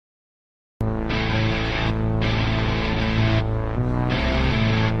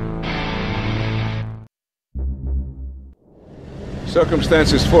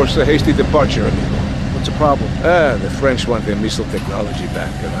Circumstances forced a hasty departure, amigo. What's the problem? The French want their missile technology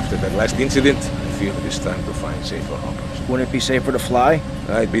back, and after that last incident, I feel it is time to find safer harbors. Wouldn't it be safer to fly?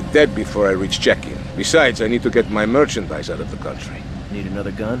 I'd be dead before I reach check-in. Besides, I need to get my merchandise out of the country. Need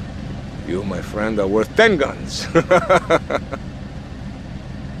another gun? You, my friend, are worth 10 guns.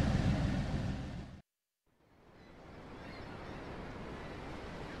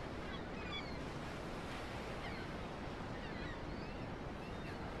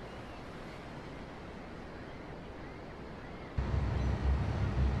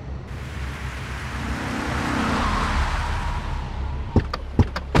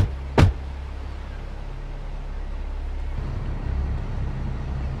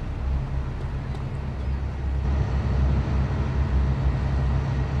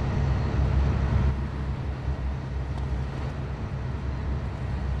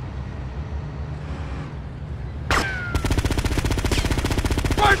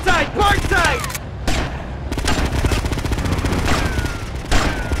 Port side!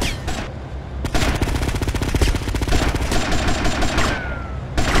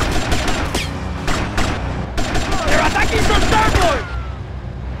 They're attacking from starboard!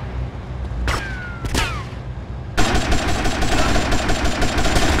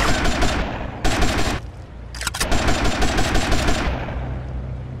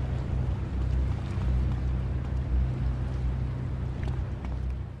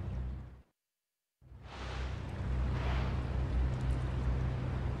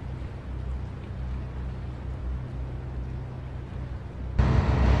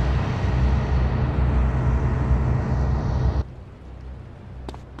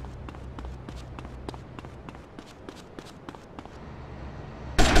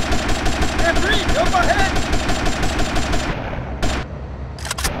 Up ahead!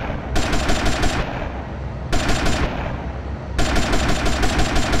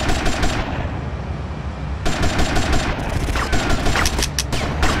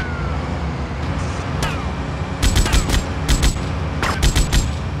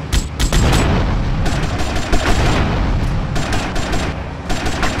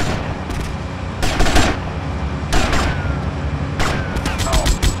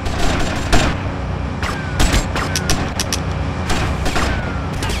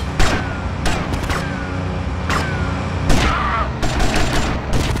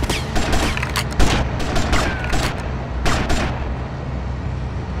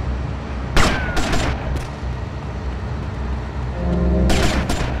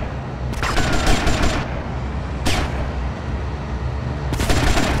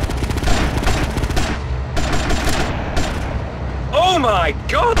 Oh my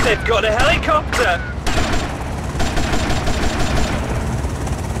God, they've got a helicopter!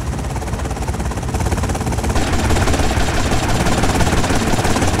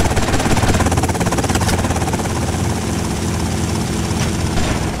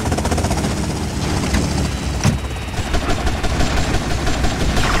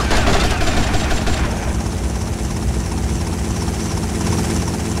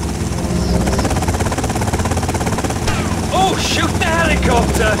 Oh, shoot the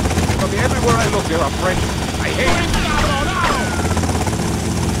helicopter! From everywhere I look, there are French. I hate it.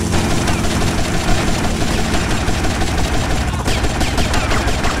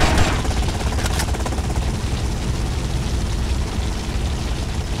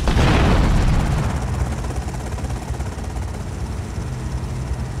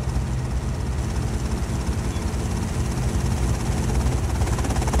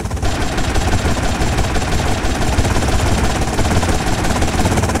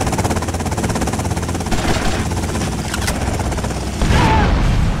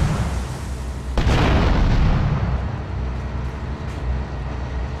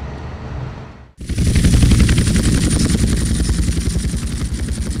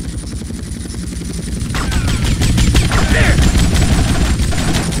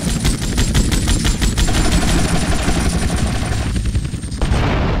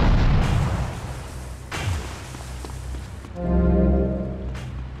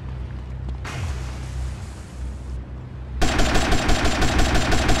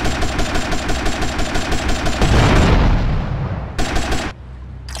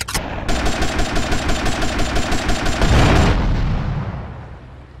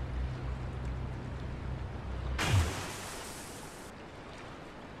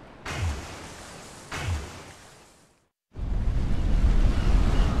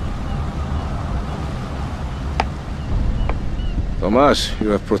 Tomas, you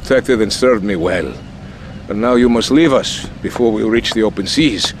have protected and served me well. But now you must leave us before we reach the open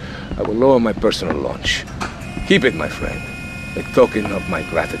seas. I will lower my personal launch. Keep it, my friend. A token of my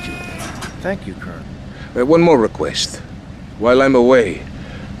gratitude. Thank you, Colonel. One more request. While I'm away,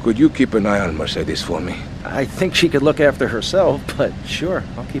 could you keep an eye on Mercedes for me? I think she could look after herself, but sure,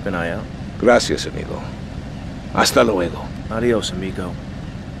 I'll keep an eye out. Gracias, amigo. Hasta luego. Adios, amigo.